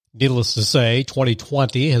Needless to say,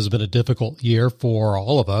 2020 has been a difficult year for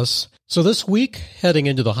all of us. So this week, heading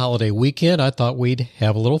into the holiday weekend, I thought we'd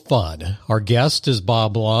have a little fun. Our guest is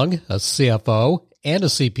Bob Long, a CFO and a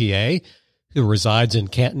CPA who resides in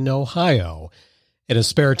Canton, Ohio. In his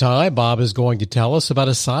spare time, Bob is going to tell us about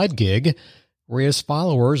a side gig where he has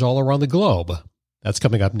followers all around the globe. That's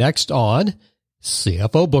coming up next on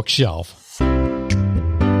CFO Bookshelf.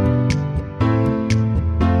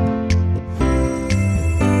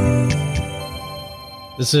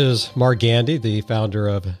 This is Mark Gandy, the founder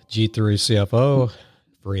of G3 CFO,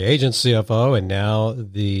 Free Agent CFO, and now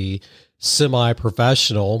the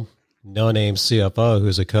semi-professional, no-name CFO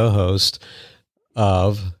who's a co-host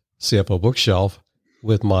of CFO Bookshelf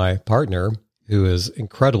with my partner, who is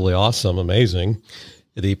incredibly awesome, amazing,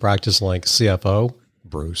 the Practice Link CFO,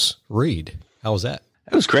 Bruce Reed. How was that?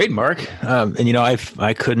 That was great, Mark. And you know,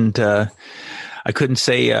 I couldn't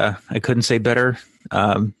say better.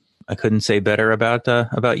 I couldn't say better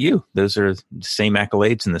about you. Those are the same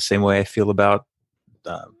accolades and the same way I feel about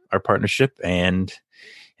our partnership and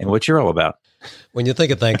what you're all about. When you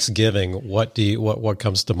think of Thanksgiving, what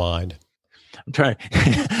comes to mind? I'm trying.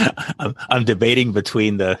 I'm debating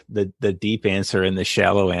between the deep answer and the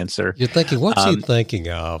shallow answer. You're thinking, what's he thinking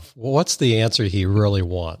of? What's the answer he really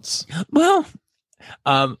wants? Well,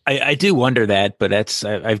 I do wonder that, but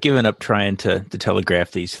I've given up trying to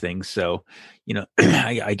telegraph these things. So, you know,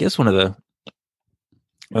 I guess one of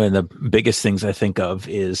the biggest things I think of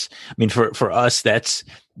is, I mean, for us, that's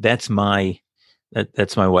my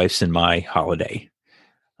wife's and my holiday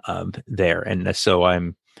there, and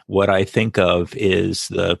so what I think of is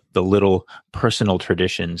the little personal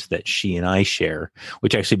traditions that she and I share,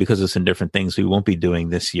 which actually, because of some different things we won't be doing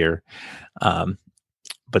this year.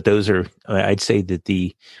 But those are, I'd say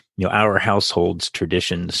that our household's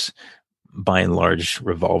traditions by and large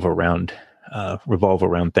revolve around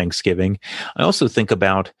Thanksgiving. I also think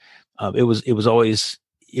about, it was always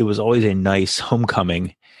a nice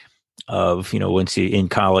homecoming of, once you in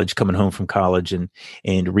college, coming home from college and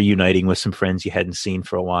reuniting with some friends you hadn't seen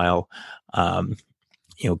for a while.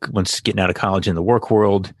 Once getting out of college in the work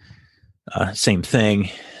world, same thing.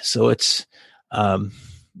 So it's,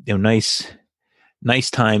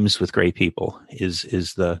 nice times with great people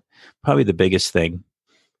is probably the biggest thing.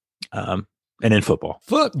 And then football.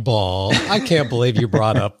 Football. I can't believe you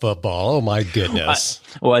brought up football. Oh my goodness.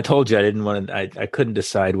 I told you I didn't want to, I couldn't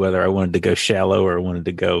decide whether I wanted to go shallow or wanted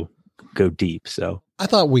to go deep. So I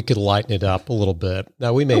thought we could lighten it up a little bit.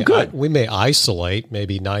 Now we may isolate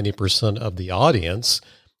maybe 90% of the audience,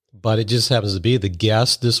 but it just happens to be the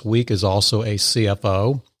guest this week is also a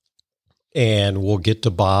CFO, and we'll get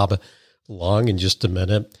to Bob Long in just a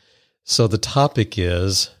minute. So the topic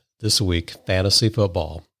is this week, fantasy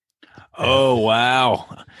football. Oh, wow.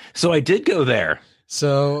 So I did go there.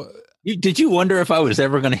 So did you wonder if I was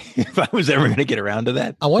ever going to get around to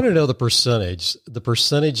that? I want to know the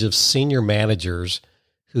percentage of senior managers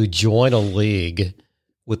who join a league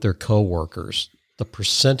with their coworkers. The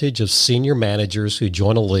percentage of senior managers who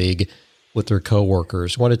join a league with their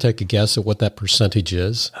coworkers. Want to take a guess at what that percentage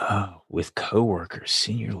is? With coworkers,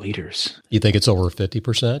 senior leaders. You think it's over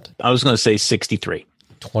 50%? I was going to say 63.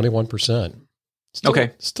 21%.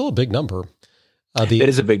 Okay. Still a big number. It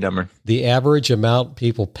is a big number. The average amount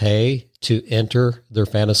people pay to enter their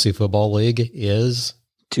fantasy football league is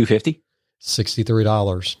 $250.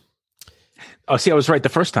 $63. Oh, see, I was right the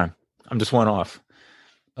first time. I'm just one off.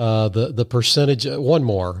 The percentage, one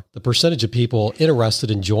more, the percentage of people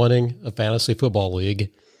interested in joining a fantasy football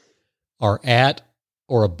league are at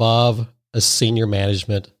or above a senior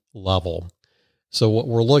management level. So what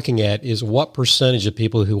we're looking at is what percentage of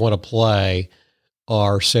people who want to play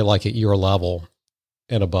are, say, like at your level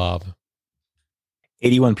and above.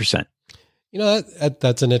 81%.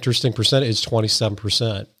 That's an interesting percentage. It's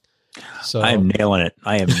 27%. So I am nailing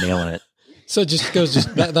it. So it just goes,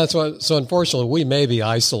 that's why. So unfortunately, we may be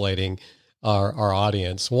isolating our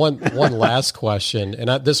audience. One last question,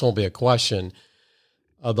 and this won't be a question.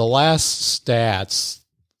 The last stat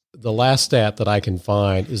that I can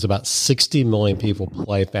find is about 60 million people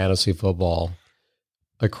play fantasy football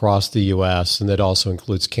across the U.S., and that also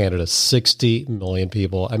includes Canada. 60 million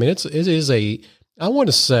people. I mean, it is I want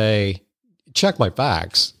to say, check my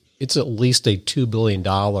facts, it's at least a $2 billion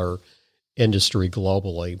industry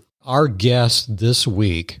globally. Our guest this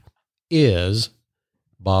week is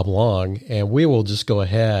Bob Long, and we will just go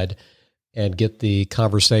ahead and get the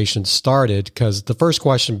conversation started, because the first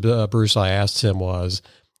question, Bruce, I asked him was,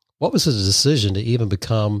 what was his decision to even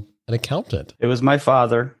become an accountant? It was my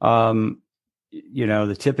father.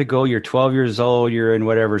 The typical, you're 12 years old, you're in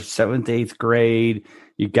whatever, 7th, 8th grade,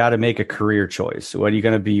 You got to make a career choice. What are you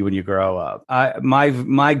going to be when you grow up?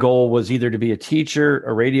 My goal was either to be a teacher,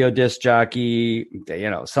 a radio disc jockey,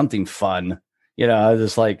 something fun. I was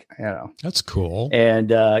just like, That's cool.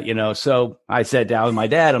 And, so I sat down with my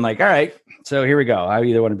dad. I'm like, all right, so here we go. I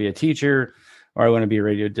either want to be a teacher or I want to be a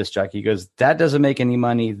radio disc jockey. He goes, that doesn't make any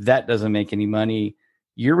money. That doesn't make any money.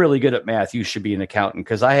 You're really good at math. You should be an accountant,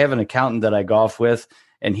 because I have an accountant that I golf with,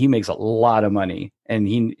 and he makes a lot of money.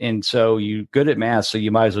 And so you good at math, so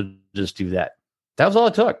you might as well just do that. That was all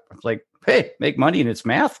it took. I was like, hey, make money and it's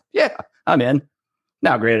math. Yeah, I'm in.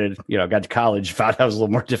 Now, granted, got to college, found out it was a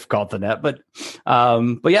little more difficult than that. But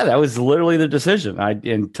yeah, that was literally the decision.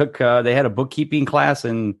 They had a bookkeeping class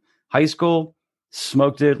in high school,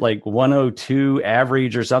 smoked it like 102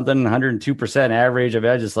 average or something, 102% average. I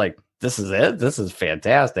mean, I just like, this is it. This is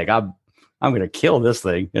fantastic. I'm going to kill this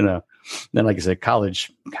thing, Then, like I said,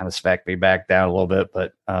 college kind of smacked me back down a little bit,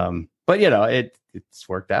 but it's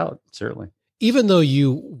worked out, certainly. Even though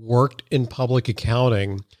you worked in public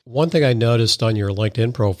accounting, one thing I noticed on your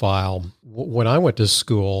LinkedIn profile, when I went to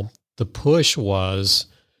school, the push was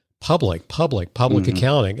public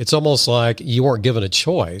accounting. It's almost like you weren't given a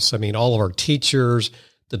choice. I mean, all of our teachers,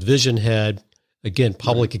 the division head, again,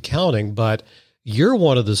 public accounting, but you're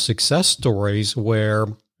one of the success stories where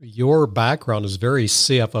your background is very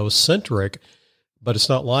CFO centric, but it's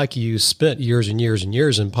not like you spent years and years and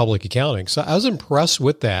years in public accounting. So I was impressed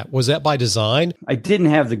with that. Was that by design? I didn't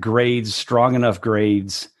have the grades, strong enough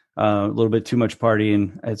grades, a little bit too much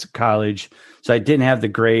partying at college. So I didn't have the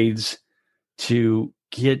grades to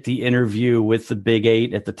get the interview with the Big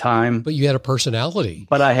Eight at the time. But you had a personality.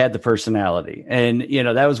 But I had the personality. And,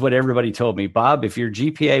 that was what everybody told me. Bob, if your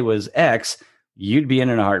GPA was X, you'd be in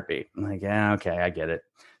a heartbeat. I'm like, yeah, okay, I get it.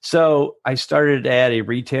 So I started at a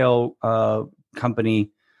retail company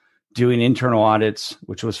doing internal audits,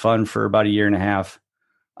 which was fun for about a year and a half.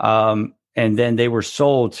 And then they were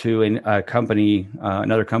sold to another company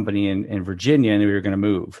in Virginia, and we were going to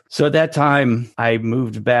move. So at that time, I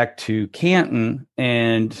moved back to Canton,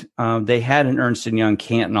 and they had an Ernst & Young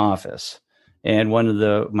Canton office. And one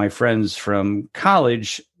of my friends from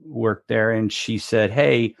college worked there, and she said,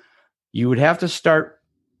 hey, you would have to start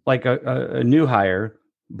like a new hire,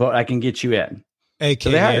 but I can get you in.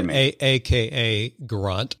 AKA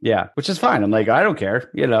grunt. Yeah, which is fine. I'm like, I don't care,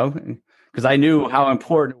 because I knew how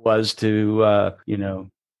important it was to,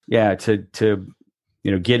 get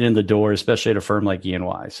in the door, especially at a firm like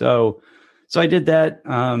E&Y. So I did that.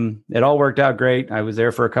 It all worked out great. I was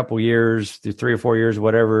there for a couple years, 3 or 4 years,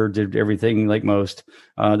 whatever, did everything like most.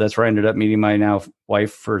 That's where I ended up meeting my now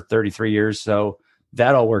wife for 33 years. So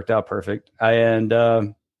that all worked out perfect. And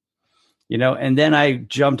then I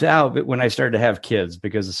jumped out when I started to have kids,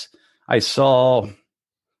 because I saw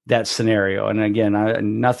that scenario. And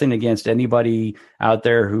again, nothing against anybody out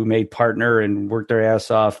there who made partner and worked their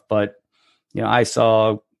ass off, but I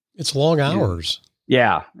saw it's long hours.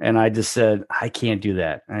 Yeah. And I just said, I can't do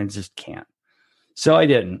that. I just can't. So I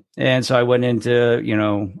didn't. And so I went into,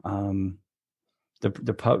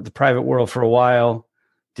 the private world for a while,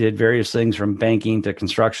 did various things from banking to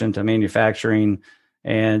construction to manufacturing.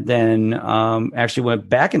 And then actually went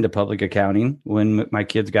back into public accounting when my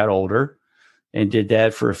kids got older, and did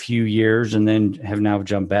that for a few years, and then have now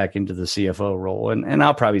jumped back into the CFO role. And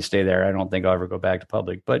I'll probably stay there. I don't think I'll ever go back to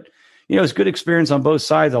public. But, it's good experience on both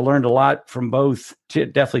sides. I learned a lot from both,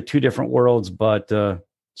 definitely two different worlds, but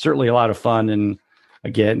certainly a lot of fun. And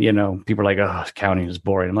again, people are like, oh, accounting is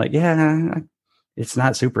boring. I'm like, yeah, it's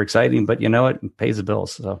not super exciting, but it pays the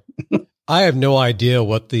bills. So I have no idea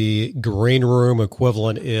what the green room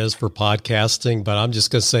equivalent is for podcasting, but I'm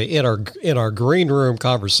just going to say in our green room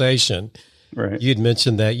conversation, right, you'd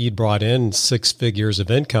mentioned that you'd brought in 6 figures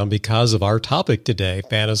of income because of our topic today,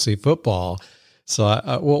 fantasy football. So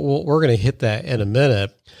we're going to hit that in a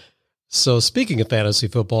minute. So speaking of fantasy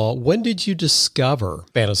football, when did you discover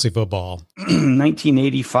fantasy football?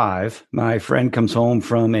 1985. My friend comes home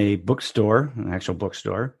from a bookstore, an actual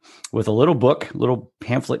bookstore, with a little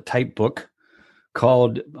pamphlet type book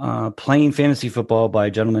called Playing Fantasy Football by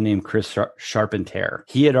a gentleman named Chris Charpentier.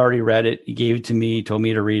 He had already read it. He gave it to me, told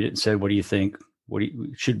me to read it, and said, what do you think?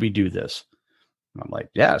 Should we do this? And I'm like,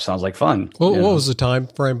 yeah, it sounds like fun. What was the time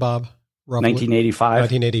frame, Bob? Roughly?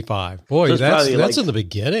 1985. 1985. Boy, so that's in the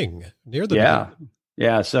beginning, near the beginning.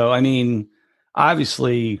 Yeah. So, I mean,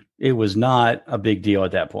 obviously it was not a big deal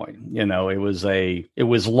at that point. It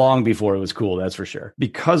was long before it was cool. That's for sure.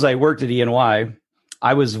 Because I worked at E&Y,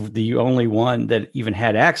 I was the only one that even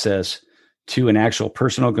had access to an actual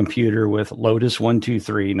personal computer with Lotus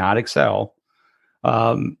 123, not Excel,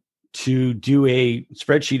 to do a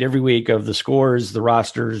spreadsheet every week of the scores, the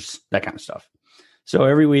rosters, that kind of stuff. So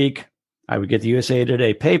every week I would get the USA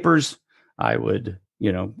Today papers. I would,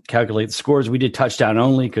 calculate the scores. We did touchdown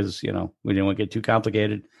only because, we didn't want to get too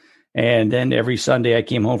complicated. And then every Sunday I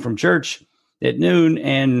came home from church at noon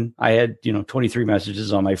and I had, 23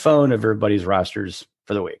 messages on my phone of everybody's rosters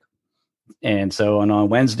for the week. And so on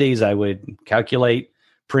Wednesdays, I would calculate,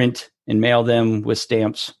 print, and mail them with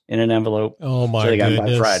stamps in an envelope. Oh, my so they got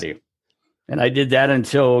goodness. them by Friday. And I did that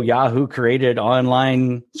until Yahoo created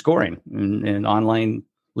online scoring and online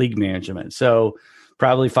league management. So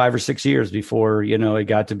probably 5 or 6 years before, it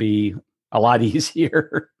got to be a lot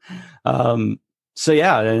easier. So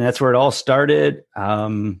yeah, and that's where it all started.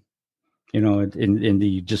 In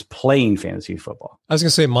the just playing fantasy football. I was going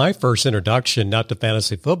to say my first introduction, not to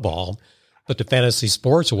fantasy football, but to fantasy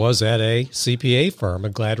sports was at a CPA firm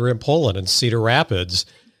in Gladry and Poland in Cedar Rapids.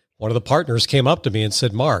 One of the partners came up to me and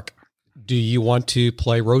said, "Mark, do you want to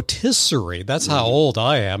play rotisserie?" That's how old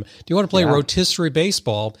I am. Do you want to play rotisserie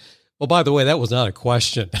baseball? Well, by the way, that was not a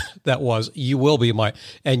question. That was, you will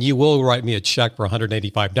write me a check for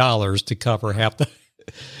 $185 to cover half the.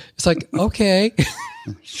 It's like, okay.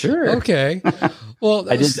 Sure. Okay. Well,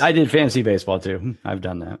 I did fantasy baseball too. I've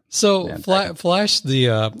done that. So flash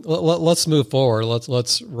the, let's move forward.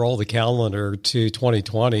 Let's roll the calendar to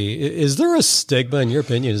 2020. Is there a stigma, in your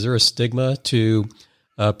opinion, to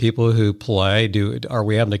people who play? Are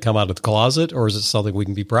we having to come out of the closet, or is it something we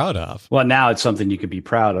can be proud of? Well, now it's something you can be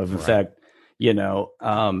proud of. In fact,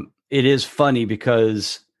 it is funny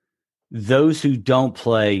because those who don't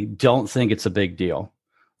play don't think it's a big deal.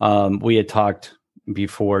 We had talked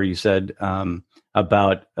before, you said,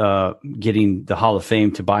 about getting the Hall of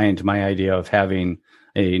Fame to buy into my idea of having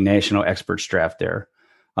a national experts draft there.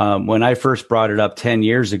 When I first brought it up 10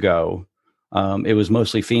 years ago, it was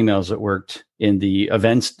mostly females that worked in the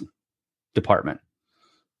events department.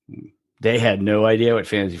 They had no idea what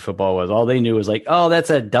fantasy football was. All they knew was like, oh,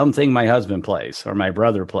 that's a dumb thing my husband plays or my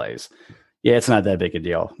brother plays. Yeah, it's not that big a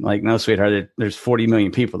deal. Like, no, sweetheart, there's 40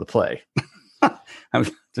 million people to play. I'm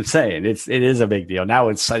saying it is a big deal. Now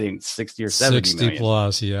it's, I think, 60 or 70 60 million.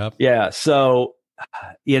 plus. Yep. Yeah. So,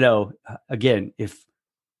 again,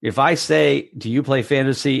 if I say, do you play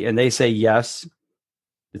fantasy? And they say yes,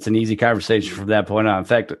 it's an easy conversation from that point on. In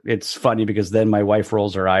fact, it's funny because then my wife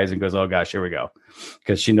rolls her eyes and goes, oh gosh, here we go.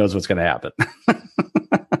 Because she knows what's going to happen.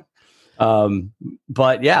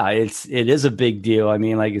 But yeah, it is a big deal. I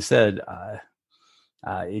mean, like you said,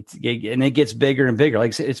 it gets bigger and bigger.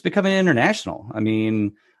 Like it's becoming international. I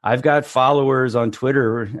mean, I've got followers on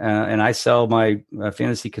Twitter, and I sell my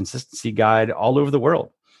fantasy consistency guide all over the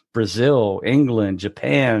world: Brazil, England,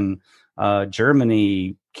 Japan,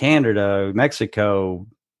 Germany, Canada, Mexico.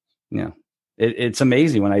 It's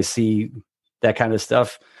amazing when I see that kind of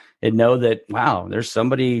stuff and know that, wow, there's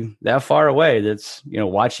somebody that far away that's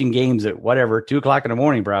watching games at whatever 2:00 in the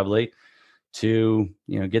morning probably, to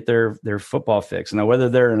get their football fix. Now, whether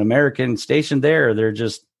they're an American stationed there or they're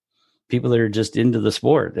just people that are just into the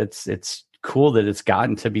sport, it's cool that it's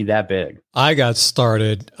gotten to be that big. I got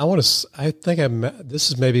started. This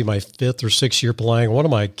is maybe my 5th or 6th year playing. One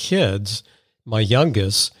of my kids, my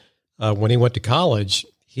youngest, when he went to college,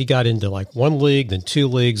 he got into like 1 league, then 2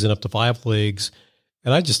 leagues, and up to 5 leagues.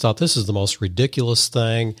 And I just thought, this is the most ridiculous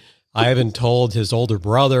thing. I haven't told his older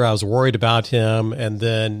brother. I was worried about him. And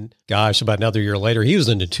then, gosh, about another year later, he was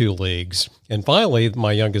into 2 leagues. And finally,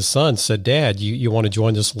 my youngest son said, Dad, you want to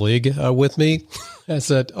join this league with me? I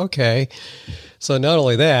said, okay. So not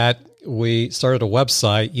only that, we started a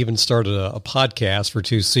website, even started a podcast for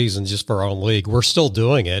 2 seasons just for our own league. We're still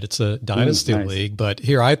doing it. It's a dynasty league. But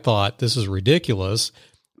here I thought this is ridiculous.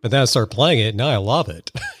 But then I started playing it. Now I love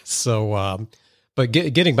it. So, but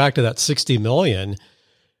getting back to that 60 million,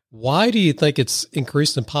 why do you think it's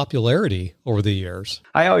increased in popularity over the years?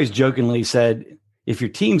 I always jokingly said, if your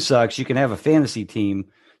team sucks, you can have a fantasy team.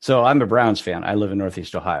 So I'm a Browns fan. I live in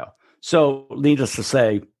Northeast Ohio. So needless to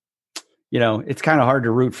say, it's kind of hard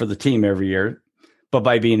to root for the team every year. But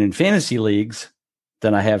by being in fantasy leagues,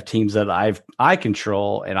 then I have teams that I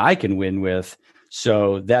control and I can win with.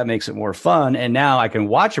 So that makes it more fun. And now I can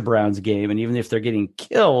watch a Browns game. And even if they're getting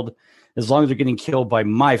killed, as long as they're getting killed by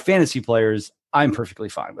my fantasy players, I'm perfectly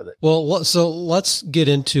fine with it. Well, so let's get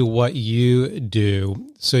into what you do.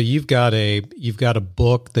 So you've got a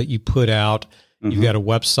book that you put out. Mm-hmm. You've got a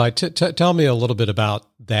website. Tell me a little bit about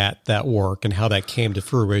that work and how that came to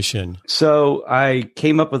fruition. So I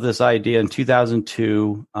came up with this idea in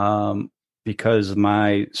 2002 because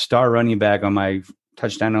my star running back on my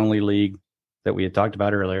touchdown only league that we had talked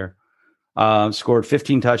about earlier scored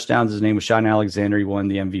 15 touchdowns. His name was Sean Alexander. He won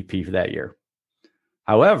the MVP for that year.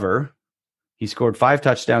 However, he scored 5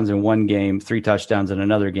 touchdowns in one game, 3 touchdowns in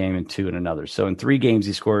another game, and 2 in another. So in 3 games,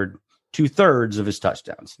 he scored 2/3 of his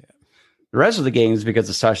touchdowns. Yeah. The rest of the games, because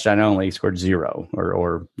it's touchdown only, he scored 0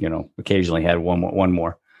 or occasionally had one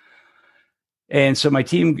more. And so my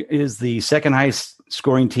team is the second highest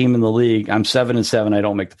scoring team in the league. I'm 7-7. I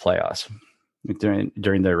don't make the playoffs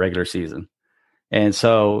during the regular season. And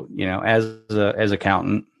so, as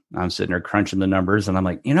accountant, I'm sitting there crunching the numbers, and I'm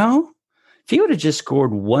like, if he would have just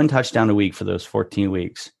scored 1 touchdown a week for those 14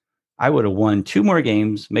 weeks, I would have won 2 more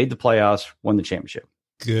games, made the playoffs, won the championship.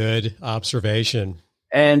 Good observation.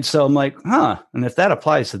 And so I'm like, and if that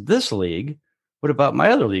applies to this league, what about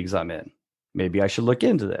my other leagues I'm in? Maybe I should look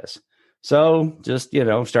into this. So just,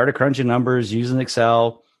 started crunching numbers using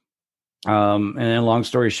Excel. And then long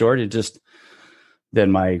story short,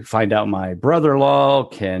 find out my brother-in-law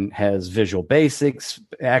has Visual Basics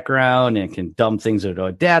background and can dump things into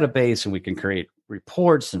a database, and we can create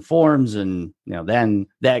reports and forms. And, then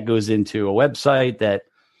that goes into a website that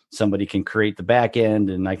somebody can create the back end,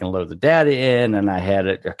 and I can load the data in. And I had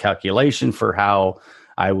a calculation for how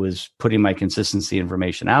I was putting my consistency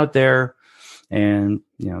information out there. And,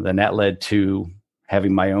 then that led to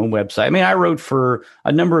having my own website. I mean, I wrote for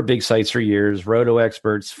a number of big sites for years, Roto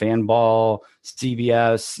Experts, Fanball,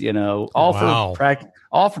 CBS,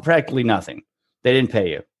 all for practically nothing. They didn't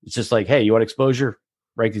pay you. It's just like, hey, you want exposure?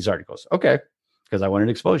 Write these articles. Okay. Because I wanted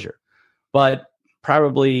exposure. But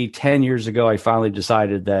probably 10 years ago, I finally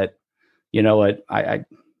decided that, I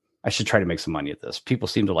should try to make some money at this. People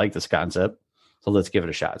seem to like this concept. So let's give it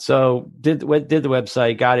a shot. So did the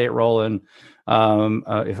website, got it rolling.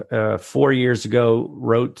 4 years ago,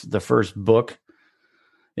 wrote the first book.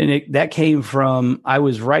 And that came from, I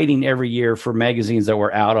was writing every year for magazines that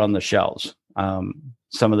were out on the shelves.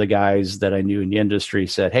 Some of the guys that I knew in the industry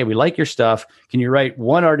said, hey, we like your stuff. Can you write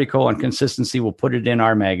 1 article on consistency? We'll put it in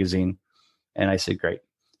our magazine. And I said, great.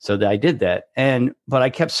 So I did that. But I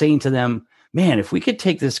kept saying to them, man, if we could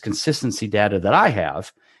take this consistency data that I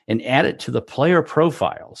have and add it to the player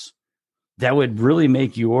profiles, that would really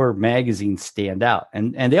make your magazine stand out.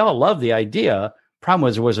 And they all loved the idea. Problem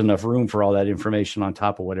was there wasn't enough room for all that information on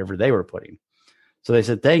top of whatever they were putting. So they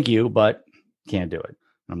said, thank you, but can't do it. And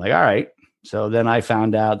I'm like, all right. So then I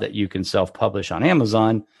found out that you can self-publish on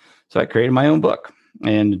Amazon. So I created my own book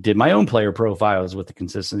and did my own player profiles with the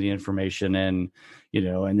consistency information, and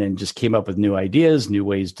then just came up with new ideas, new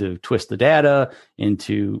ways to twist the data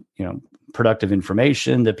into, productive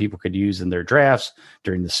information that people could use in their drafts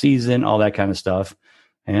during the season, all that kind of stuff.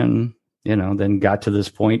 And, then got to this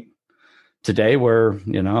point today where,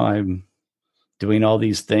 I'm doing all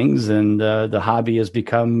these things, and the hobby has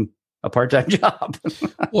become a part-time job.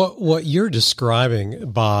 Well, what you're describing,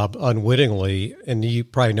 Bob, unwittingly, and you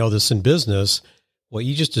probably know this in business, what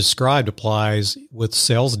you just described applies with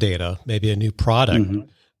sales data, maybe a new product,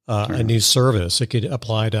 a new service. It could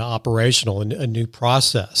apply to operational, a new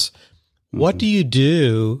process. What do you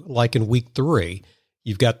do like in week 3?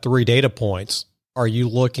 You've got 3 data points. Are you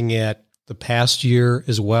looking at the past year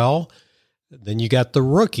as well? Then you got the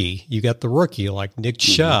rookie. Like Nick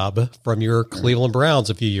Chubb from your Cleveland Browns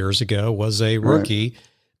a few years ago was a rookie. Right.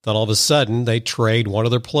 Then all of a sudden they trade one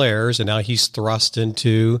of their players, and now he's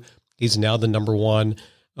now the number 1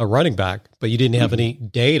 running back. But you didn't have any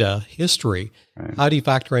data history. Right. How do you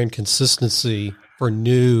factor in consistency for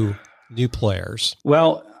new players?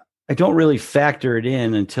 Well, I don't really factor it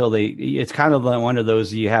in until it's kind of one of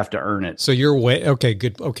those, you have to earn it. So you're okay,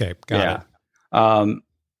 good. Okay. Got it.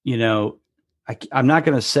 I'm not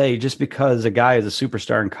going to say just because a guy is a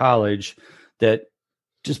superstar in college that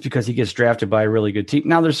just because he gets drafted by a really good team.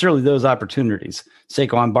 Now there's certainly those opportunities.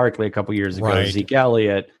 Saquon Barkley a couple years ago, right. Zeke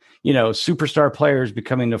Elliott, superstar players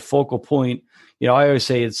becoming the focal point. I always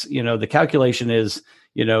say it's, the calculation is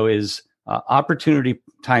opportunity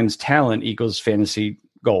times talent equals fantasy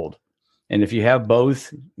gold. And if you have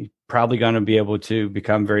both, you're probably going to be able to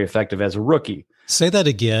become very effective as a rookie. Say that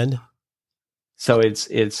again. So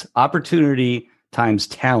it's opportunity times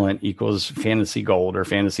talent equals fantasy gold or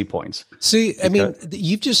fantasy points. See, I mean,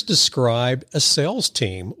 you've just described a sales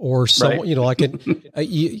team or someone, right.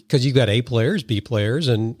 Because you've got A players, B players,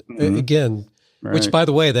 and again, right. Which by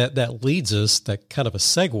the way, that leads us, that kind of a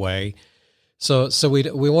segue. So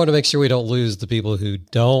we want to make sure we don't lose the people who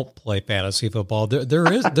don't play fantasy football. There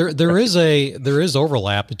is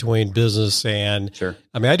overlap between business and. Sure.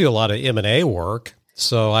 I mean, I do a lot of M&A work,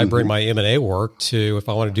 so I bring my M&A work to, if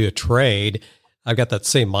I want to do a trade, I've got that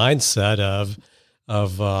same mindset of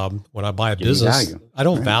when I buy a business, I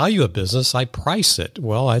don't value a business, I price it.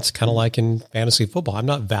 Well, it's kind of like in fantasy football. I'm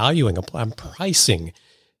not valuing, I'm pricing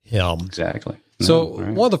him. Exactly. So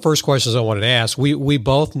one of the first questions I wanted to ask, we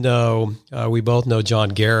both know John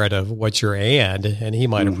Garrett of What's Your and he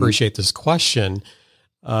might appreciate this question.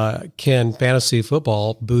 Can fantasy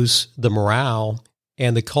football boost the morale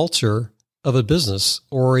and the culture of a business,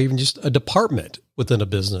 or even just a department within a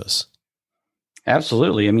business?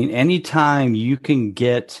 Absolutely. I mean, anytime you can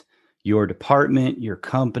get your department, your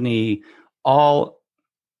company, all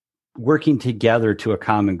working together to a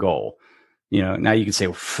common goal. Now you can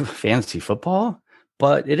say fantasy football,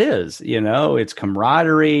 but it is, it's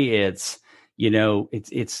camaraderie. It's,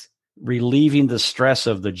 it's relieving the stress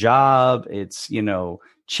of the job. It's,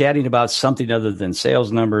 chatting about something other than sales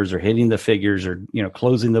numbers or hitting the figures or,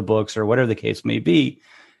 closing the books or whatever the case may be.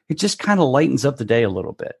 It just kind of lightens up the day a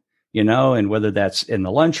little bit, and whether that's in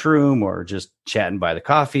the lunchroom or just chatting by the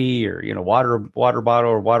coffee or, water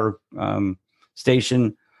bottle or water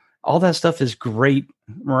station, all that stuff is great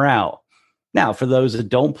morale. Now, for those that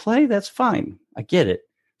don't play, that's fine. I get it.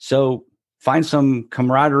 So find some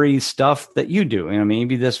camaraderie stuff that you do.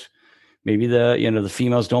 Maybe the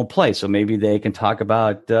females don't play. So maybe they can talk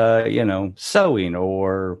about, sewing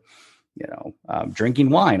or, drinking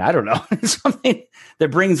wine. I don't know. Something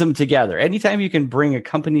that brings them together. Anytime you can bring a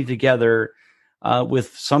company together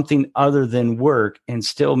with something other than work and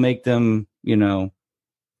still make them,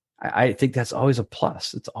 I think that's always a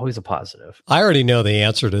plus. It's always a positive. I already know the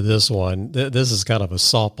answer to this one. This is kind of a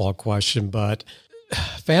softball question, but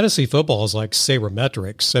fantasy football is like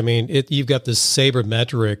sabermetrics. I mean, you've got this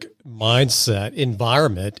sabermetric mindset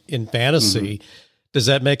environment in fantasy. Mm-hmm. Does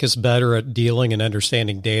that make us better at dealing and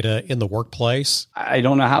understanding data in the workplace? I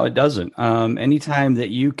don't know how it doesn't. Anytime that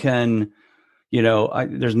you can,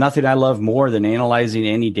 there's nothing I love more than analyzing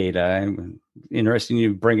any data. Interesting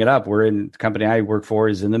you bring it up. The company I work for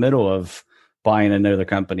is in the middle of buying another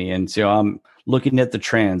company. And so I'm looking at the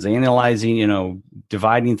trends, analyzing,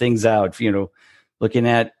 dividing things out, looking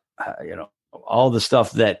at, all the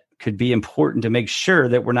stuff that could be important to make sure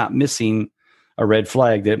that we're not missing a red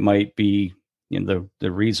flag that might be, the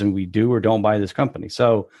reason we do or don't buy this company.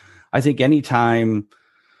 So I think anytime,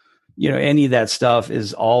 any of that stuff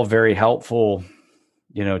is all very helpful,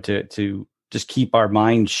 to just keep our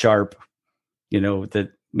mind sharp,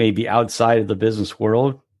 that may be outside of the business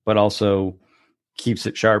world, but also keeps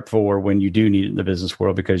it sharp for when you do need it in the business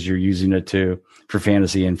world because you're using it for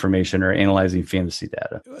fantasy information or analyzing fantasy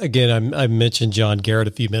data. Again, I mentioned John Garrett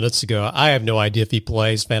a few minutes ago. I have no idea if he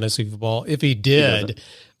plays fantasy football. If he did,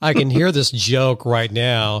 I can hear this joke right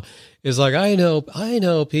now. It's like, I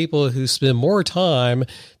know people who spend more time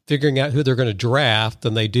figuring out who they're going to draft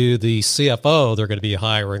than they do the CFO they're going to be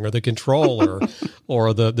hiring or the controller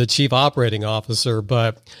or the chief operating officer.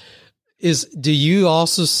 But do you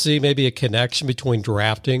also see maybe a connection between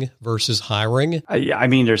drafting versus hiring? I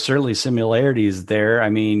mean, there's certainly similarities there. I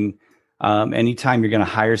mean, anytime you're going to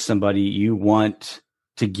hire somebody, you want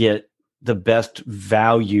to get the best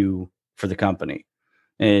value for the company.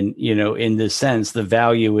 And, in this sense, the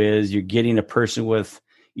value is you're getting a person with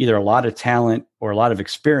either a lot of talent or a lot of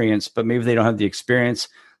experience, but maybe they don't have the experience.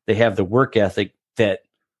 They have the work ethic that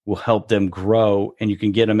will help them grow, and you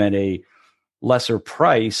can get them at a lesser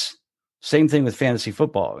price. Same thing with fantasy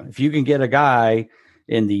football. If you can get a guy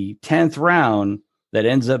in the 10th round that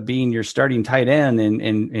ends up being your starting tight end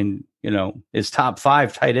and is top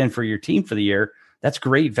 5 tight end for your team for the year, that's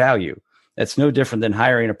great value. That's no different than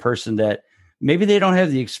hiring a person that maybe they don't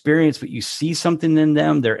have the experience, but you see something in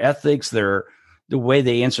them, their ethics, the way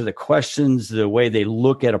they answer the questions, the way they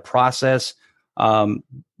look at a process.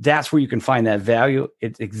 That's where you can find that value.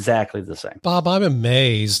 It's exactly the same. Bob, I'm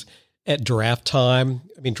amazed at draft time.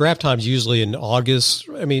 I mean, draft time's usually in August.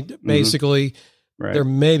 I mean, basically, right. There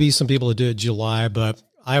may be some people that do it July, but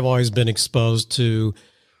I've always been exposed to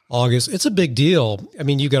August. It's a big deal. I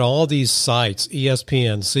mean, you got all these sites,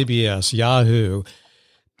 ESPN, CBS, Yahoo,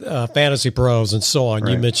 Fantasy Pros, and so on.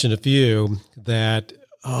 Right. You mentioned a few that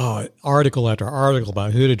article after article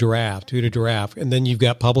about who to draft. And then you've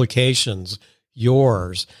got publications,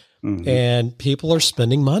 yours, and people are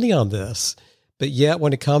spending money on this. But yet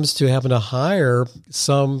when it comes to having to hire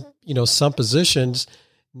some positions,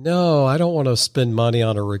 no, I don't want to spend money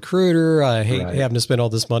on a recruiter. I hate having to spend all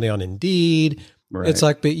this money on Indeed. Right. It's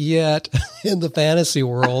like, but yet in the fantasy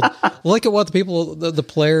world, look at what the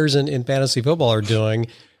players in fantasy football are doing.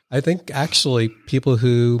 I think actually people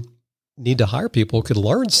who need to hire people could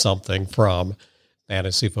learn something from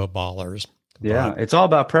fantasy footballers. Yeah, it's all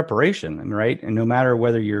about preparation, right? And no matter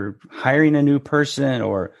whether you're hiring a new person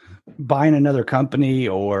or buying another company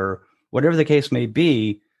or whatever the case may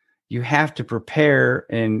be, you have to prepare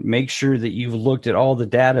and make sure that you've looked at all the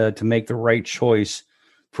data to make the right choice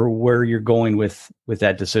for where you're going with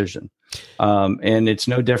that decision. And it's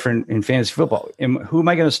no different in fantasy football. Who am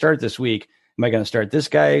I going to start this week? Am I going to start this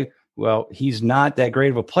guy? Well, he's not that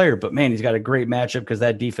great of a player, but man, he's got a great matchup because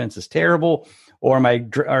that defense is terrible. Or am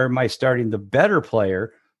I starting the better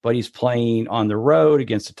player, but he's playing on the road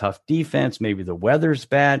against a tough defense? Maybe the weather's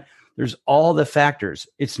bad. There's all the factors.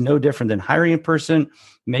 It's no different than hiring a person,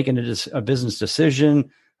 making a business decision,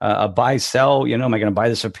 a buy, sell. Am I going to buy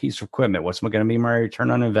this a piece of equipment? What's going to be my return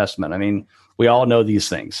on investment? I mean, we all know these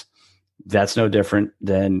things. That's no different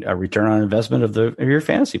than a return on investment of your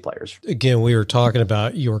fantasy players. Again, we were talking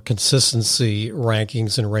about your consistency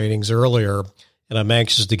rankings and ratings earlier, and I'm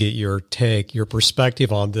anxious to get your take, your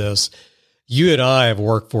perspective on this. You and I have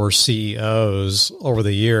worked for CEOs over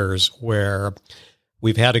the years where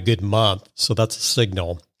we've had a good month, so that's a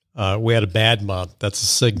signal. We had a bad month, that's a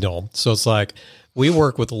signal. So it's like we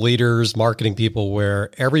work with leaders, marketing people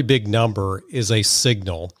where every big number is a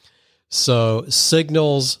signal. So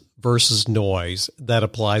signals versus noise, that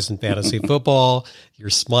applies in fantasy football.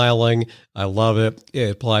 You're smiling. I love it.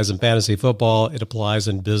 It applies in fantasy football. It applies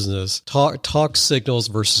in business. Talk signals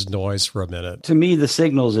versus noise for a minute. To me, the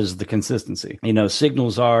signals is the consistency.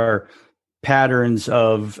 Signals are patterns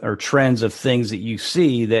or trends of things that you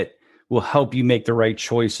see that will help you make the right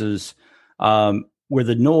choices, where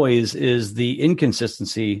the noise is the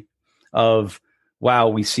inconsistency of, wow,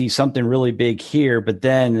 we see something really big here, but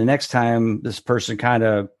then the next time this person kind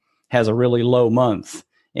of has a really low month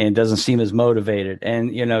and doesn't seem as motivated.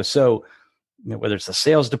 And, so whether it's the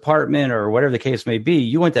sales department or whatever the case may be,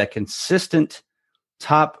 you want that consistent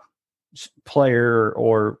top player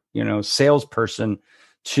or, salesperson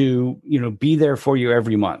to, be there for you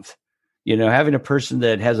every month. Having a person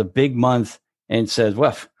that has a big month and says,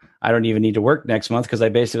 well, I don't even need to work next month because I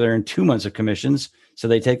basically earn 2 months of commissions. So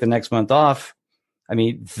they take the next month off. I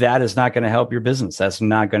mean, that is not going to help your business. That's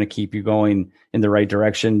not going to keep you going in the right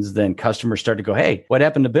directions. Then customers start to go, hey, what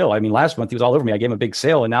happened to Bill? I mean, last month he was all over me. I gave him a big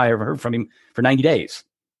sale and now I haven't heard from him for 90 days.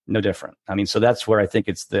 No different. I mean, so that's where I think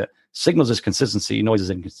it's the signals is consistency, noise is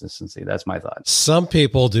inconsistency. That's my thought. Some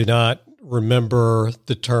people do not remember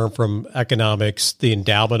the term from economics, the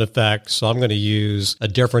endowment effect. So I'm going to use a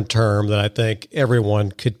different term that I think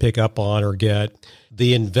everyone could pick up on or get.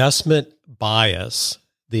 The investment bias.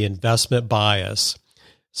 The investment bias.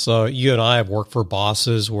 So you and I have worked for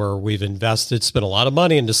bosses where we've invested, spent a lot of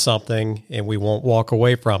money into something, and we won't walk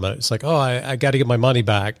away from it. It's like, oh, I got to get my money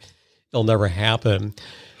back. It'll never happen.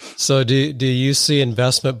 So do you see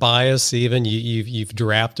investment bias? Even you've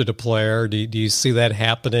drafted a player. Do you see that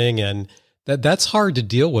happening? And that's hard to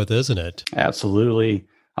deal with, isn't it? Absolutely.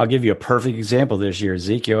 I'll give you a perfect example this year,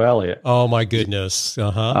 Ezekiel Elliott. Oh my goodness.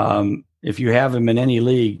 If you have him in any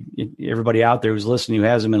league, everybody out there who's listening who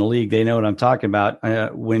has him in a league, they know what I'm talking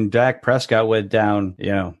about. When Dak Prescott went down,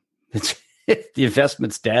 the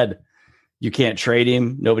investment's dead. You can't trade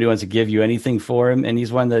him. Nobody wants to give you anything for him. And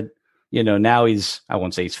he's one that, now I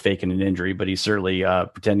won't say he's faking an injury, but he's certainly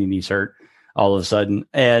pretending he's hurt all of a sudden.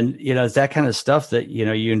 And, it's that kind of stuff that,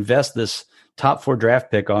 you invest this top 4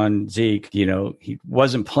 draft pick on Zeke. He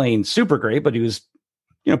wasn't playing super great, but he was,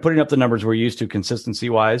 putting up the numbers we're used to consistency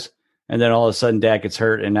wise. And then all of a sudden Dak gets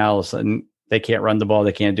hurt and now all of a sudden they can't run the ball.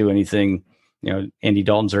 They can't do anything. Andy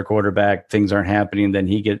Dalton's their quarterback. Things aren't happening. Then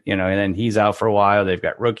he and then he's out for a while. They've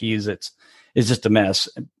got rookies. It's just a mess,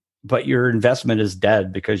 but your investment is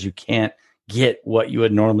dead because you can't get what you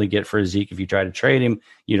would normally get for Zeke. If you try to trade him,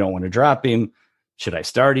 you don't want to drop him. Should I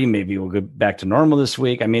start him? Maybe we'll go back to normal this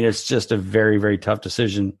week. I mean, it's just a very, very tough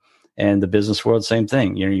decision. And the business world, same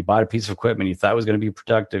thing. You bought a piece of equipment you thought was going to be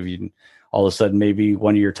productive. All of a sudden, maybe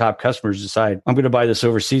one of your top customers decide, I'm going to buy this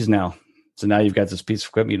overseas now. So now you've got this piece of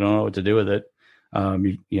equipment. You don't know what to do with it.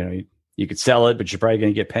 You could sell it, but you're probably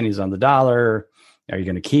going to get pennies on the dollar. Are you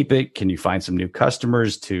going to keep it? Can you find some new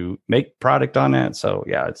customers to make product on that? So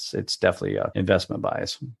yeah, it's definitely an investment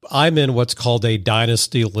bias. I'm in what's called a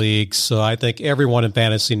dynasty league. So I think everyone in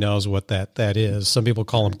fantasy knows what that is. Some people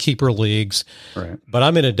call them keeper leagues, right? But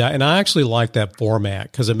I'm in and I actually like that format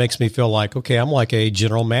because it makes me feel like, okay, I'm like a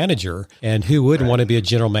general manager, and who wouldn't want to be a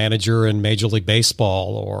general manager in Major League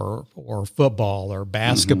Baseball or football or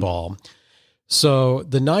basketball? Mm-hmm. So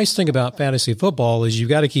the nice thing about fantasy football is you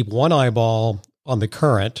got to keep one eyeball on the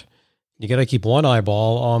current, you got to keep one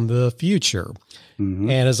eyeball on the future. Mm-hmm.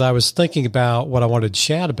 And as I was thinking about what I wanted to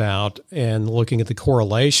chat about and looking at the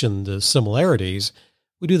correlation, the similarities,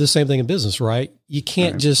 we do the same thing in business, right? You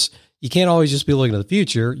can't always just be looking at the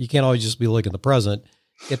future. You can't always just be looking at the present.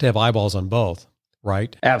 You have to have eyeballs on both,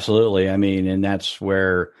 right? Absolutely. I mean, and that's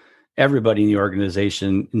where everybody in the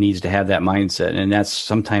organization needs to have that mindset. And that's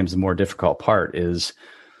sometimes the more difficult part is,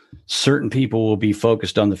 certain people will be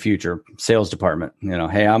focused on the future. Sales department,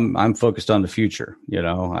 hey, I'm focused on the future.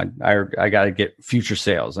 I got to get future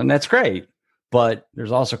sales, and that's great. But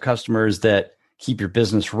there's also customers that keep your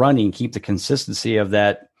business running, keep the consistency of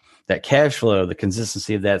that cash flow, the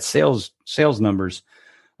consistency of that sales numbers.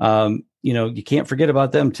 You can't forget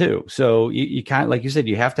about them too. So you kind of, like you said,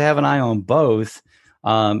 you have to have an eye on both.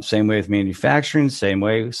 Same way with manufacturing, same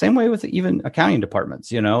way with even accounting departments.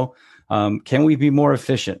 Can we be more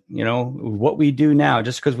efficient? What we do now,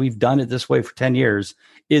 just because we've done it this way for 10 years,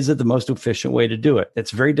 is it the most efficient way to do it?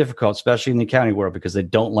 It's very difficult, especially in the accounting world, because they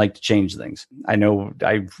don't like to change things. I know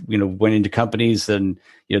I went into companies and,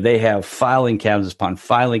 they have filing cabinets upon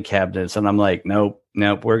filing cabinets. And I'm like, nope,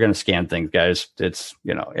 we're going to scan things, guys. It's,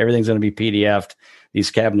 everything's going to be PDF'd.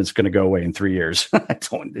 These cabinets going to go away in 3 years.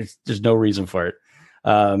 There's no reason for it.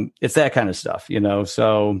 It's that kind of stuff,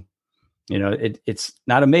 so, it's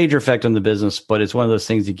not a major effect on the business, but it's one of those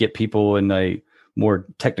things you get people in a more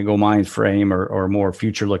technical mind frame or more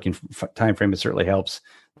future looking time frame. It certainly helps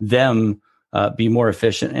them be more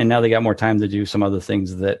efficient. And now they got more time to do some other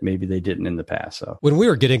things that maybe they didn't in the past. So when we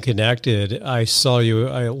were getting connected, I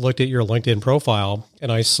looked at your LinkedIn profile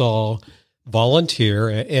and I saw volunteer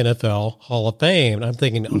at NFL Hall of Fame. And I'm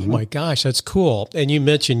thinking, oh my gosh, that's cool. And you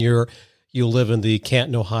mentioned you live in the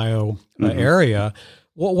Canton, Ohio area.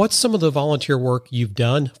 What's some of the volunteer work you've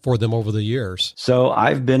done for them over the years? So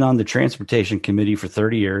I've been on the transportation committee for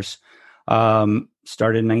 30 years,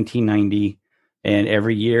 started in 1990. And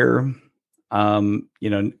every year, now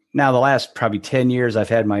the last probably 10 years, I've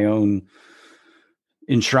had my own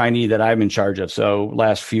enshrinee that I'm in charge of. So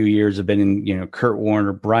last few years have been in, Kurt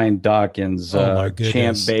Warner, Brian Dawkins,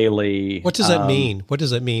 Champ Bailey. What does that mean? What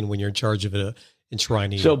does that mean when you're in charge of an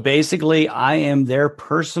enshrinee? So basically I am their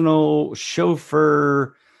personal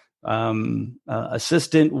chauffeur,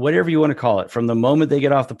 assistant, whatever you want to call it, from the moment they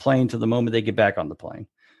get off the plane to the moment they get back on the plane.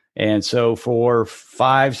 And so for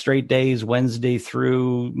 5 straight days, Wednesday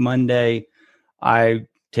through Monday, I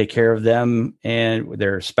take care of them and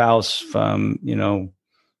their spouse,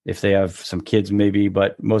 if they have some kids maybe,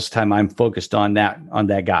 but most of the time I'm focused on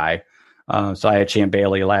that guy. So I had Champ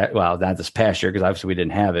Bailey, not this past year, because obviously we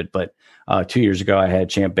didn't have it, but 2 years ago I had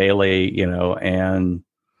Champ Bailey, and,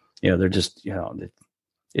 they're just,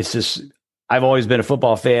 it's just, I've always been a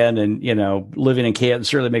football fan, and, living in Canton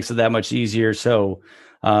certainly makes it that much easier. So,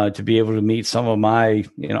 to be able to meet some of my,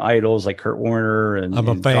 idols like Kurt Warner and I'm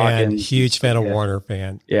a fan, Dawkins, huge fan of Warner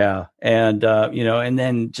fan. Yeah. And, and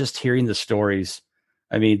then just hearing the stories,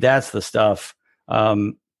 I mean, that's the stuff.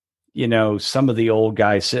 Some of the old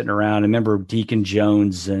guys sitting around, I remember Deacon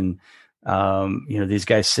Jones and, these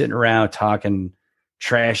guys sitting around talking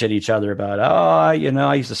trash at each other about, I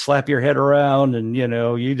used to slap your head around and,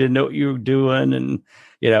 you didn't know what you were doing. And,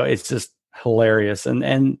 it's just hilarious.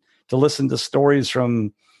 And to listen to stories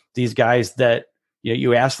from these guys that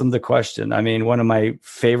you ask them the question. I mean, one of my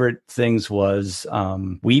favorite things was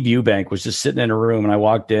Weeb Eubank was just sitting in a room, and I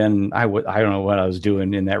walked in. I don't know what I was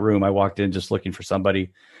doing in that room. I walked in just looking for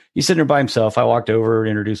somebody. He's sitting there by himself. I walked over,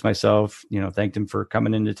 introduced myself, thanked him for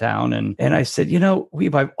coming into town, and I said,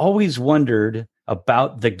 Weeb, I've always wondered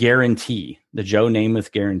about the guarantee, the Joe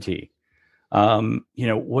Namath guarantee.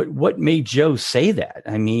 What made Joe say that?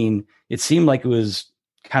 I mean, it seemed like it was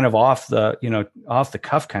kind of off the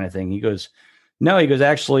cuff kind of thing. He goes, no,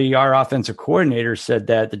 actually our offensive coordinator said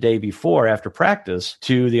that the day before after practice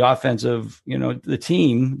to the offensive, the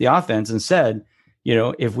team, the offense, and said,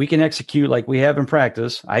 if we can execute like we have in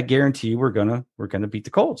practice, I guarantee we're going to beat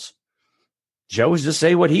the Colts. Joe was just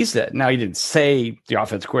saying what he said. Now, he didn't say the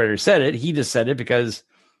offensive coordinator said it. He just said it because,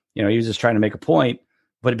 he was just trying to make a point,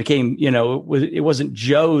 but it became, it wasn't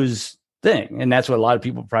Joe's thing. And that's what a lot of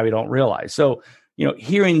people probably don't realize. So,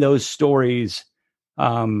 hearing those stories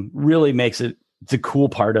really makes it the cool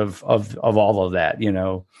part of all of that.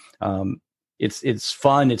 It's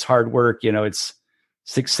fun. It's hard work. It's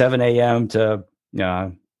 6, 7 a.m. to,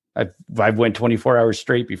 I've went 24 hours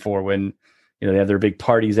straight before when, they have their big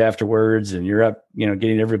parties afterwards and you're up,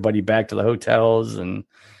 getting everybody back to the hotels.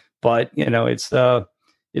 But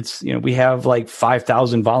we have like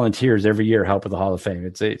 5,000 volunteers every year help with the Hall of Fame.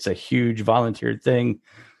 It's a huge volunteer thing.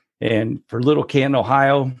 And for little Canton,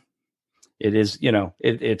 Ohio, it is,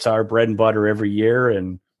 it's our bread and butter every year,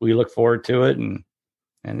 and we look forward to it.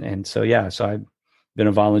 And so, so I've been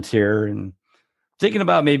a volunteer and thinking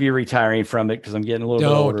about maybe retiring from it because I'm getting a little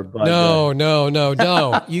bit older. But no,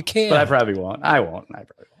 you can't. But I probably won't. I probably won't.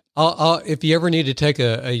 I'll if you ever need to take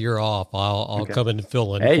a year off, I'll come in and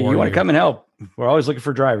fill in. Hey, you want to come and help? We're always looking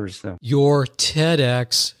for drivers. So. Your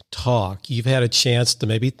TEDx talk, you've had a chance to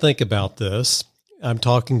maybe think about this. I'm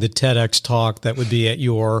talking the TEDx talk that would be at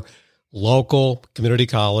your local community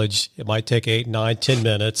college. It might take 8, 9, 10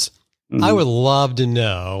 minutes. Mm-hmm. I would love to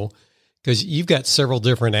know, because you've got several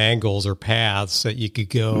different angles or paths that you could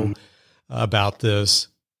go about this.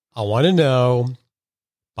 I want to know,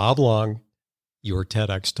 Bob Lung, your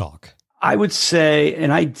TEDx talk. I would say,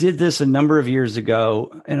 and I did this a number of years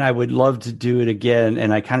ago, and I would love to do it again.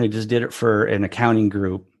 And I kind of just did it for an accounting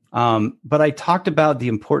group. But I talked about the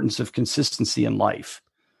importance of consistency in life,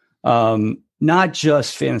 not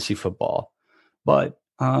just fantasy football, but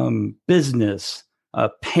business,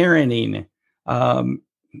 parenting,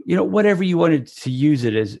 whatever you wanted to use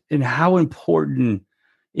it as, and how important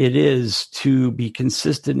it is to be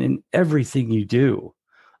consistent in everything you do.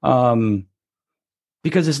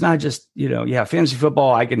 Because it's not just, fantasy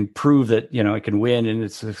football, I can prove that, it can win and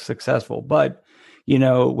it's successful. But,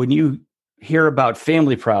 when you hear about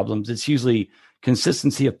family problems, it's usually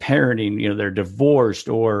consistency of parenting, they're divorced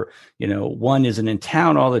or, one isn't in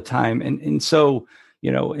town all the time. And so,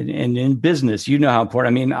 and in business, how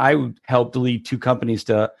important, I helped lead 2 companies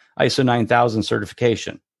to ISO 9000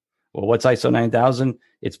 certification. Well, what's ISO 9000?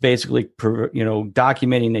 It's basically,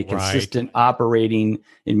 documenting a consistent operating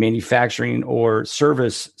in manufacturing or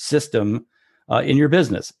service system in your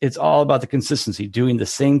business. It's all about the consistency, doing the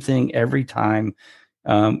same thing every time,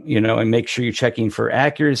 and make sure you're checking for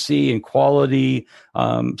accuracy and quality.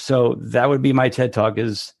 So that would be my TED Talk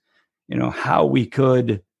is, how we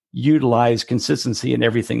could utilize consistency in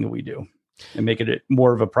everything that we do and make it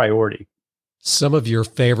more of a priority. Some of your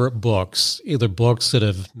favorite books, either books that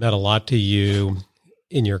have meant a lot to you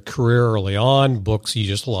in your career early on, books you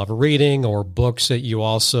just love reading, or books that you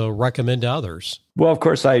also recommend to others? Well, of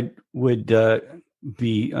course, I would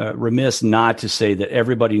be remiss not to say that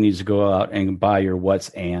everybody needs to go out and buy your What's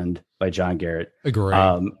And by John Garrett. Agree.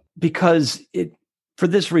 Because for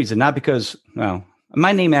this reason, not because,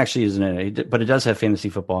 my name actually isn't in it, but it does have fantasy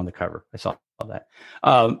football on the cover. I saw that.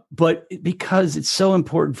 But because it's so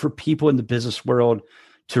important for people in the business world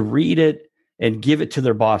to read it and give it to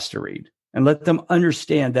their boss to read and let them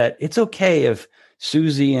understand that it's okay if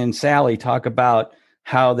Susie and Sally talk about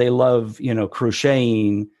how they love,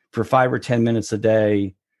 crocheting for 5 or 10 minutes a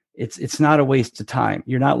day. It's not a waste of time.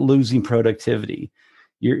 You're not losing productivity.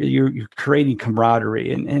 You're creating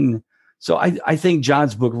camaraderie. And so I think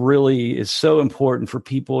John's book really is so important for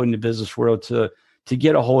people in the business world to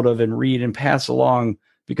get a hold of and read and pass along,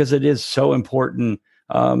 because it is so important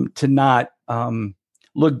to not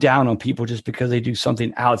look down on people just because they do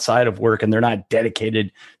something outside of work and they're not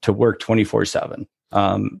dedicated to work 24/7.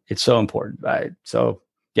 It's so important. I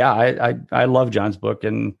love John's book,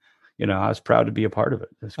 and I was proud to be a part of it.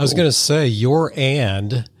 Cool. I was going to say your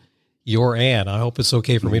and. I hope it's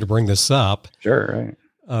okay for me to bring this up. Sure.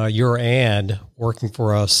 Right. Your and working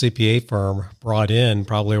for a CPA firm brought in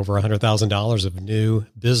probably over $100,000 of new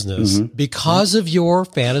business because of your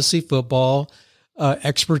fantasy football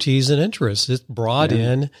expertise and interest. It brought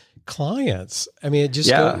in clients. It just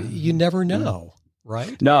you never know,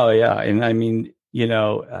 right? No, yeah, and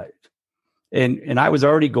and I was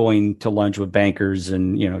already going to lunch with bankers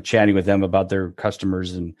and chatting with them about their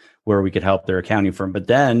customers and where we could help their accounting firm. But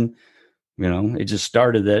then, it just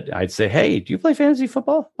started that I'd say, "Hey, do you play fantasy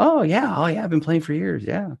football?" Oh yeah, I've been playing for years.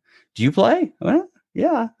 Yeah. Do you play? Well,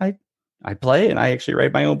 yeah, I play, and I actually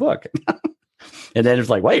write my own book. And then it's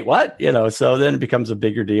like, wait, what? So then it becomes a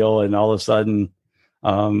bigger deal, and all of a sudden,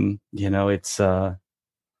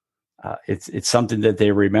 it's something that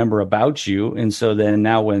they remember about you. And so then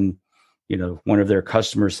now when one of their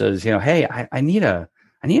customers says, "Hey, I need an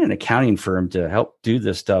accounting firm to help do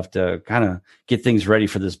this stuff to kind of get things ready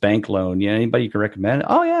for this bank loan. Anybody you can recommend?"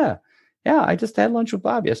 "Oh yeah. I just had lunch with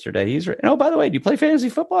Bob yesterday. He's and oh, by the way, do you play fantasy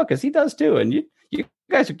football? Because he does too. And you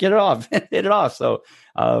guys would get it off, hit it off. So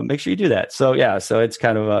make sure you do that." So yeah, so it's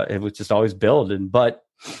kind of it was just always building, but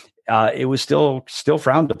it was still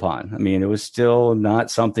frowned upon. It was still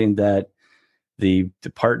not something that the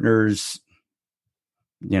partners,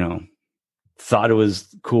 thought it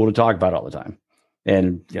was cool to talk about all the time.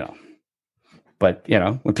 And, but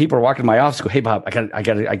when people are walking in my office, go, "Hey Bob, I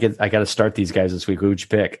got to start these guys this week. Who'd you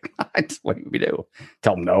pick?" What do we do?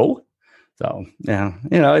 Tell them no. So yeah,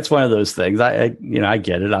 it's one of those things. I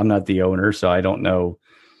get it. I'm not the owner, so I don't know.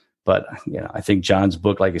 But I think John's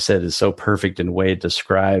book, like I said, is so perfect in the way it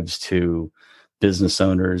describes to business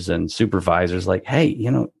owners and supervisors, like, hey,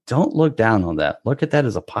 don't look down on that. Look at that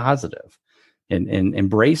as a positive, and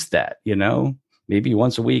embrace that. Maybe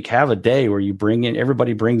once a week, have a day where you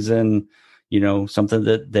everybody brings in, something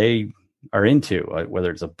that they are into,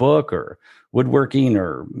 whether it's a book or woodworking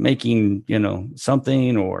or making,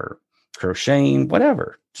 something or crocheting,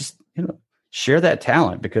 whatever. Just, share that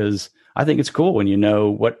talent, because I think it's cool when you know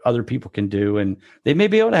what other people can do and they may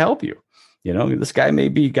be able to help you. You know, this guy may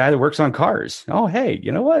be a guy that works on cars. Oh, hey,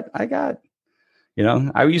 you know what? I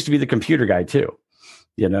used to be the computer guy too.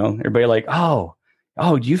 You know, everybody like, oh,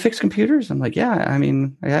 do you fix computers? I'm like, yeah, I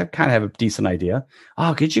mean, I kind of have a decent idea.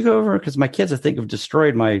 Oh, could you go over? Because my kids, I think, have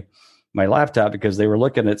destroyed my laptop because they were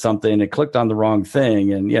looking at something and clicked on the wrong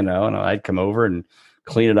thing. And, you know, and I'd come over and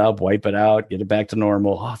clean it up, wipe it out, get it back to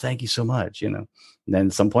normal. Oh, thank you so much. You know, and then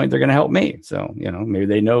at some point they're going to help me. So, you know, maybe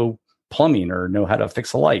they know plumbing or know how to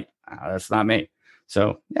fix a light. That's not me.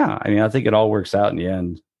 So, yeah, I mean, I think it all works out in the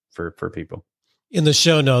end for people. In the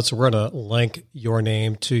show notes, we're going to link your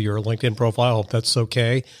name to your LinkedIn profile. Hope that's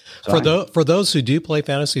okay. Fine. For those who do play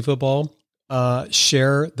fantasy football,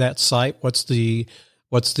 share that site. What's the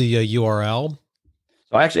URL?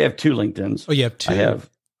 So I actually have two LinkedIns. Oh, you have two. I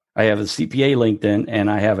have a CPA LinkedIn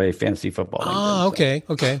and I have a fantasy football LinkedIn. Okay.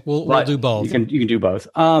 So. Okay. We'll do both. You can do both. The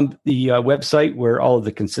website where all of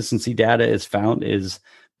the consistency data is found is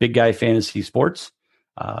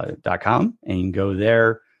bigguyfantasysports.com, and you can go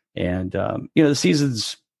there. And, the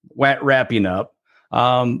season's wrapping up,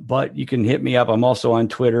 but you can hit me up. I'm also on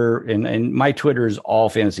Twitter, and my Twitter is all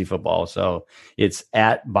fantasy football. So it's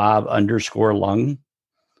at Bob_Lung,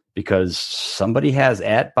 because somebody has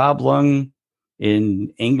at Bob Lung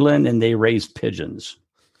in England and they raise pigeons.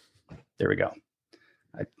 There we go.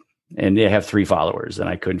 And they have 3 followers, and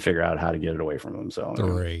I couldn't figure out how to get it away from them. So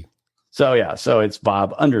 3. So it's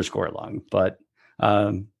Bob_Lung, but,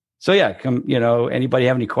 so yeah, come, anybody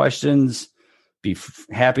have any questions, be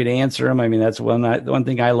happy to answer them. I mean, that's one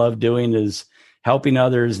thing I love doing is helping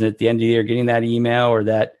others. And at the end of the year, getting that email or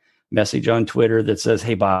that message on Twitter that says,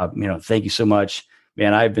 hey, Bob, thank you so much,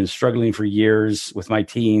 man. I've been struggling for years with my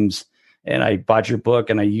teams, and I bought your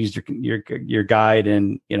book and I used your guide,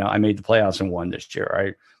 and, I made the playoffs and won this year.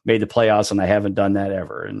 I made the playoffs and I haven't done that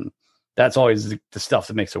ever. And that's always the stuff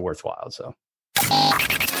that makes it worthwhile. So.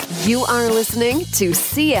 You are listening to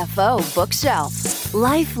CFO Bookshelf,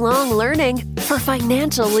 lifelong learning for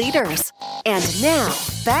financial leaders. And now,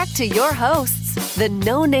 back to your hosts, the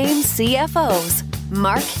no-name CFOs,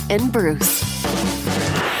 Mark and Bruce.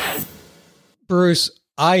 Bruce,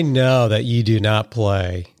 I know that you do not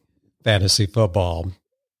play fantasy football,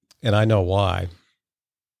 and I know why.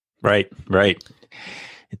 Right. I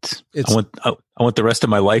want the rest of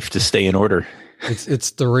my life to stay in order.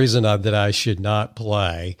 It's the reason that I should not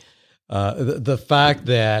play. The fact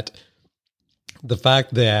that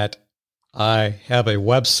I have a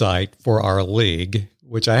website for our league,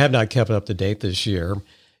 which I have not kept up to date this year,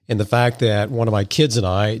 and the fact that one of my kids and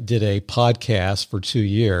I did a podcast for 2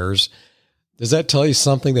 years, does that tell you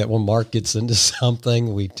something, that when Mark gets into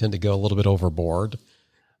something, we tend to go a little bit overboard?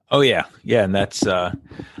 Oh yeah, and that's a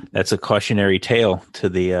cautionary tale to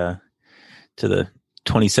the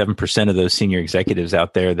 27% of those senior executives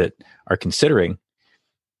out there that are considering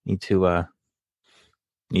need to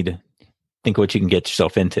think what you can get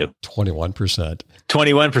yourself into.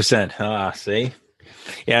 21%. See?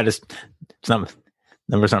 Yeah,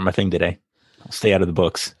 numbers aren't my thing today. I'll stay out of the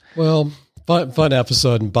books. Well, fun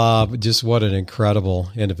episode. And Bob, just what an incredible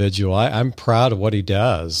individual. I'm proud of what he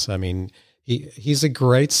does. I mean, he's a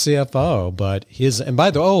great CFO, but his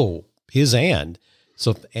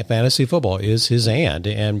so fantasy football is his and.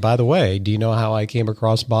 And by the way, do you know how I came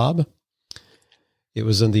across Bob? It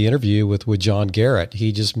was in the interview with John Garrett.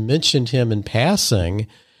 He just mentioned him in passing,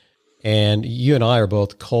 and you and I are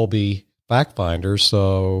both Colby fact finders,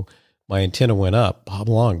 so my antenna went up. Bob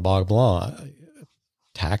Blanc,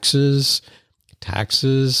 taxes,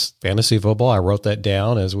 fantasy football. I wrote that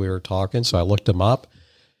down as we were talking, so I looked him up.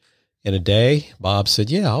 In a day, Bob said,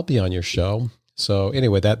 "Yeah, I'll be on your show." So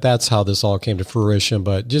anyway, that's how this all came to fruition.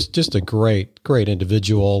 But just a great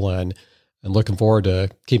individual, and looking forward to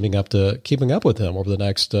keeping up with him over the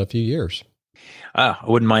next few years. I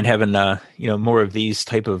wouldn't mind having more of these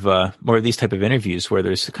type of interviews where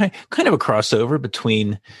there's kind of a crossover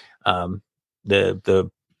between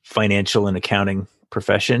the financial and accounting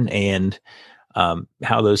profession and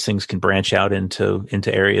how those things can branch out into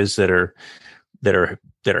areas that are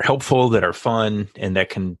helpful, that are fun, and that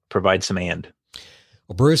can provide some and.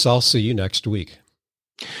 Well, Bruce, I'll see you next week.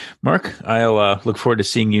 Mark, I'll look forward to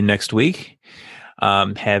seeing you next week.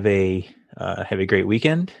 Have a great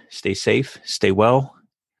weekend. Stay safe. Stay well.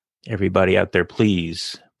 Everybody out there,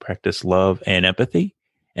 please practice love and empathy,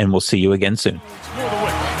 and we'll see you again soon.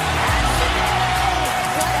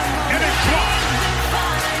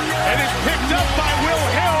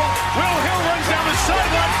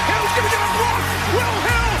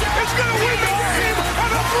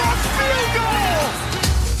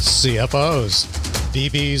 CFOs.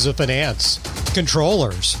 VPs of finance,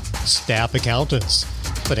 controllers, staff accountants,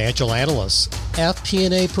 financial analysts,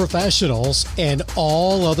 FP&A professionals, and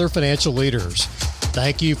all other financial leaders.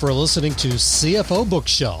 Thank you for listening to CFO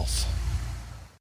Bookshelf.